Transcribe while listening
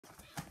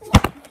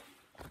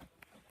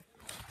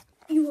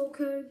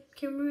Okay,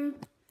 cameraman.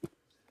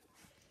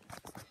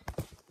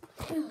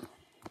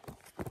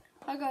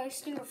 Hi guys,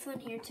 Sting of Fun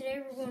here.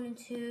 Today we're going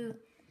to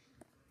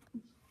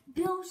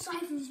Bill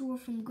Cipher's door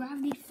from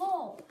Gravity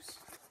Falls.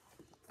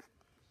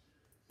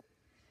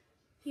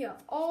 Yeah,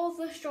 all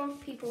the strong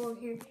people are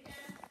here.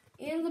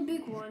 And the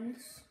big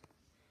ones.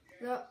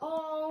 They're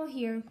all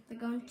here. They're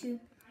going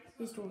to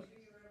his door.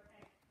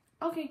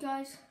 Okay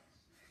guys,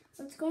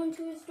 let's go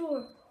into his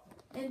door.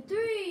 In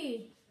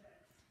 3,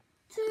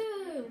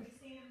 2,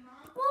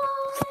 1.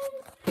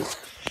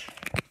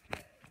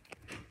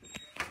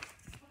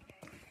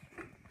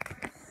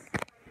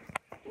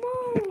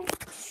 Whoa!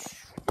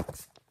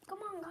 Come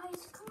on,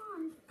 guys, come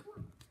on.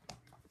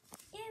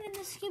 Even the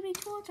Skibidi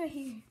Toilets are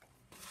here.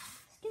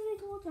 Skibidi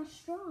Toilets are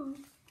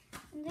strong,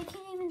 and they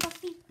can't even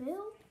defeat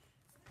Bill.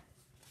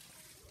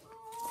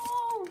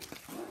 Oh!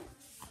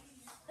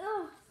 Ugh.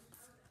 Ah!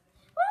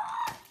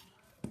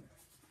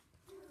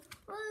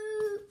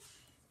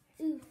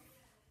 Ooh.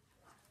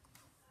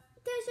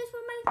 There's just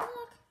one my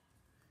luck.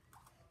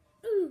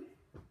 Ooh.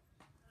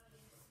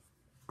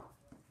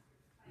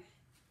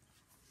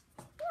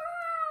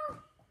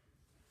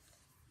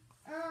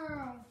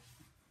 Oh.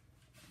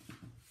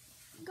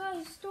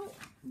 Guys, don't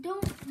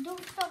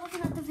stop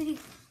looking at the video.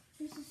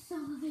 This is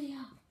still a video.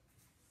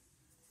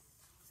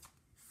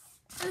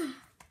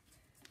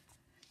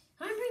 I'm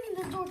bringing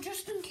the door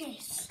just in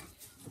case.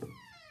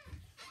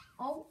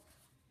 Oh.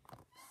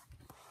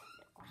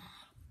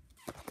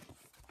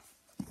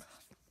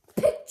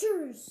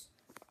 Pictures!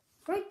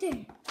 Right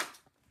there.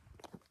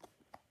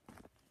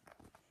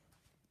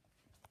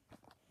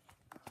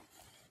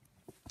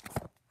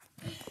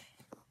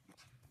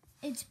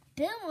 It's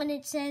Bill when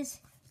it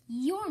says,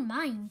 "You're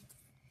mine."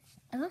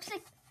 It looks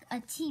like a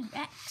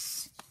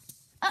T-Rex.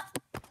 It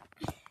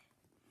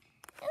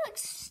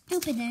looks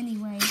stupid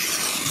anyway.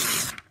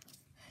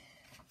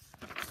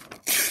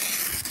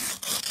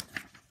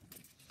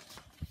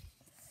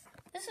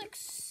 This looks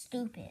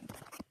stupid.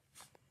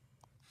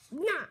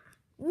 Nah.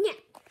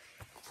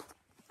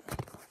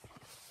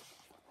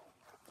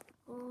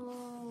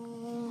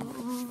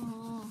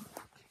 Oh.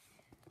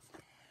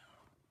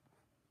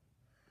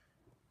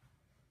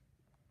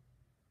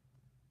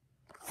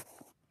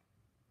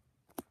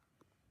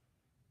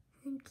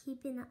 I'm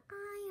keeping an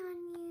eye on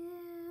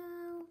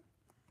you.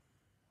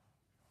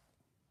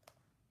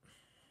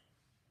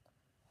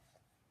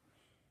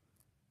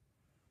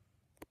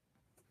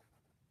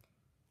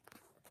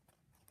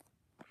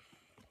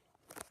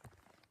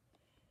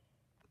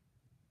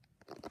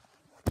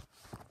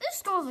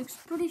 This door looks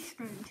pretty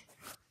strange.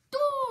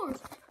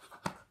 Doors!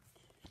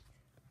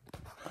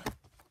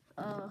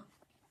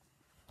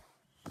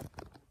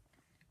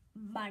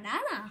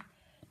 Banana.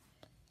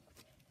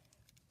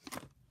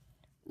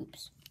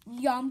 Oops.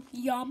 Yum,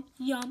 yum,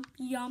 yum,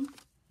 yum.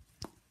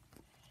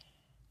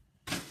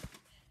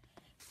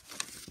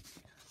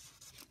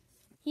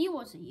 He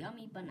was a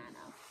yummy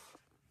banana.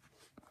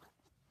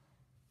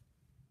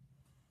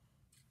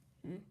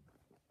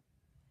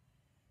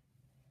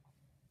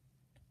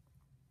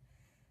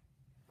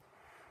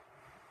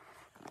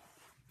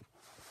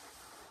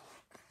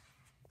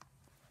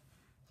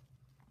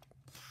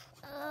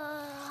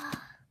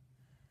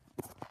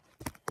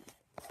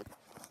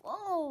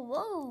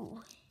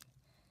 Whoa.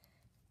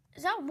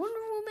 Is that Wonder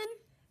Woman?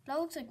 That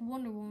looks like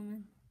Wonder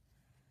Woman.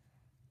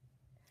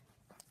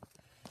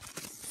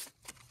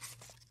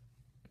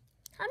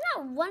 I'm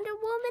not Wonder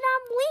Woman,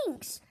 I'm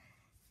Lynx.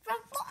 Stop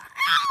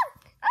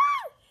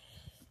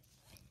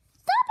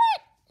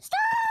it!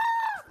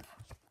 Stop!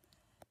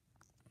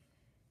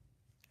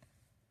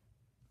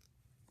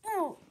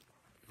 Oh.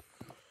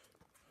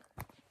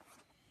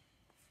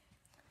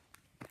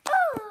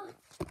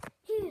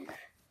 Here.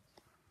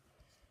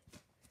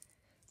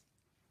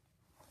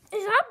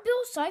 Is that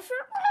Bill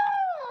Cipher?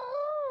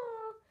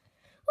 Oh.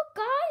 Look,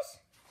 guys.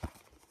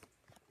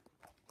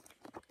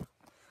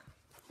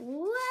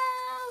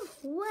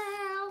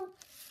 Well.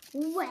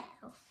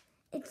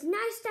 It's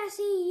nice to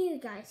see you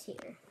guys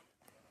here.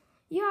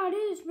 Yeah, it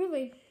is,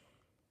 really.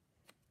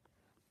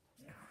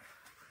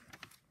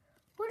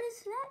 What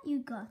is that you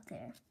got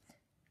there?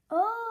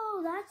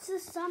 Oh, that's the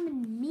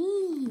summon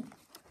me.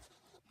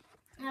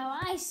 Oh,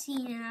 I see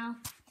now.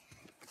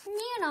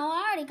 You know,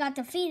 I already got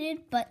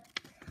defeated, but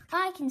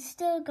I can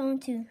still go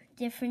into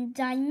different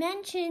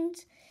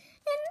dimensions.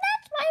 And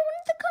that's why I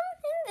wanted to come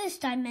in this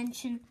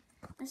dimension.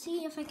 Let's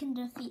see if I can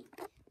defeat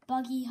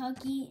Buggy,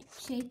 Huggy,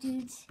 Shade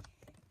Dudes,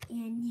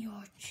 and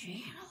your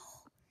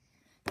channel.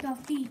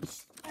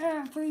 Defeats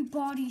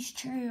everybody's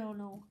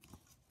channel.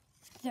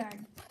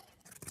 Then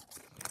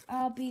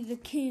I'll be the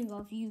king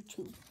of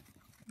YouTube.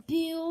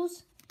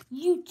 Bill's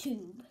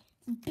YouTube.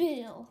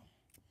 Bill.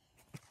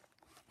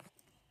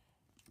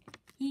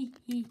 Hee.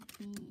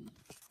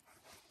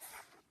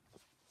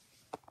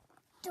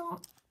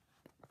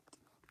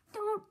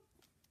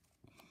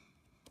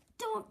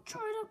 Don't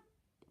try to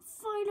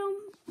fight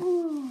him.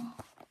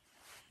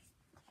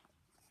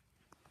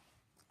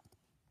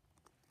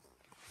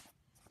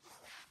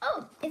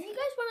 Oh, if you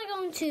guys want to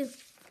go into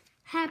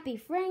Happy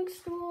Frank's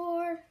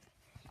store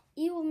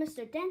Evil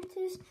Mr.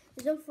 Dentist,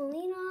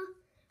 Zofalina,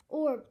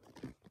 or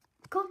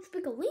Coach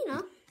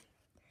Piccolina,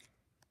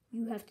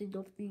 you have to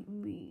defeat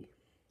me.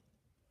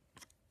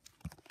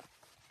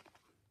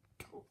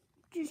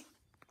 Just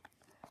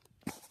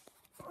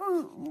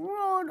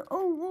run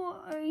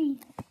away.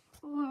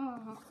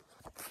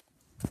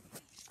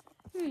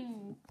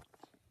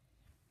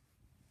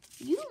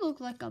 You look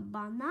like a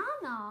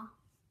banana.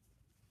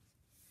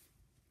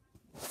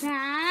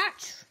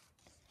 Patch.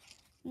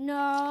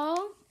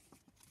 No.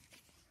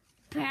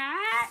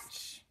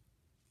 Patch.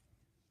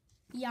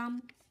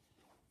 Yum.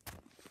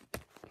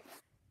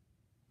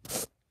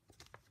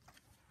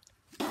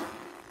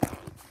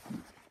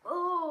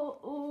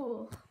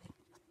 Oh.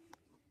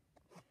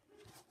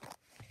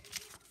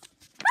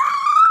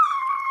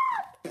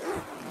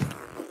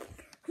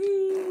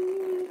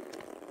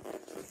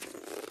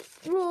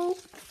 Whoa.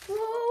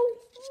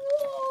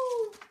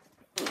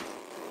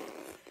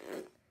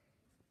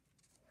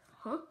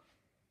 Huh?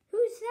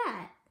 Who's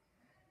that?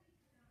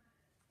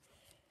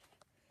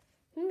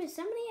 Is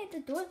somebody at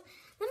the door?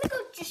 Let me go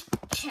just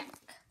check.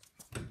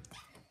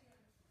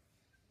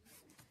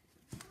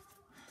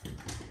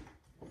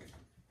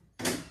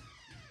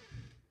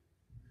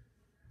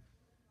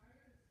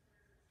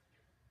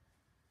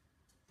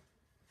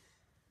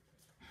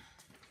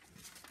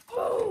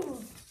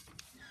 Oh!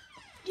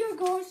 Here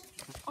goes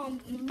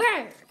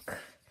back.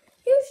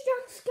 Here's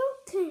Jack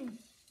Skeleton.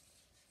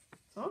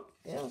 Huh?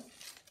 Yeah.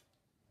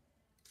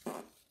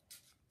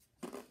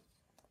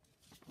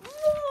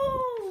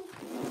 Whoa!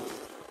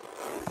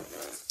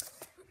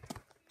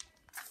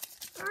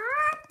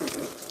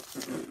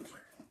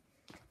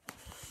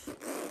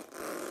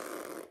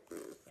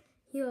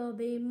 You'll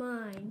be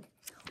mine.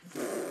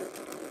 Guys,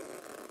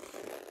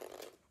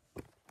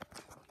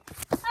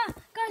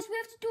 we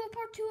have to do a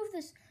part 2 of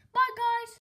this. Bye, guys.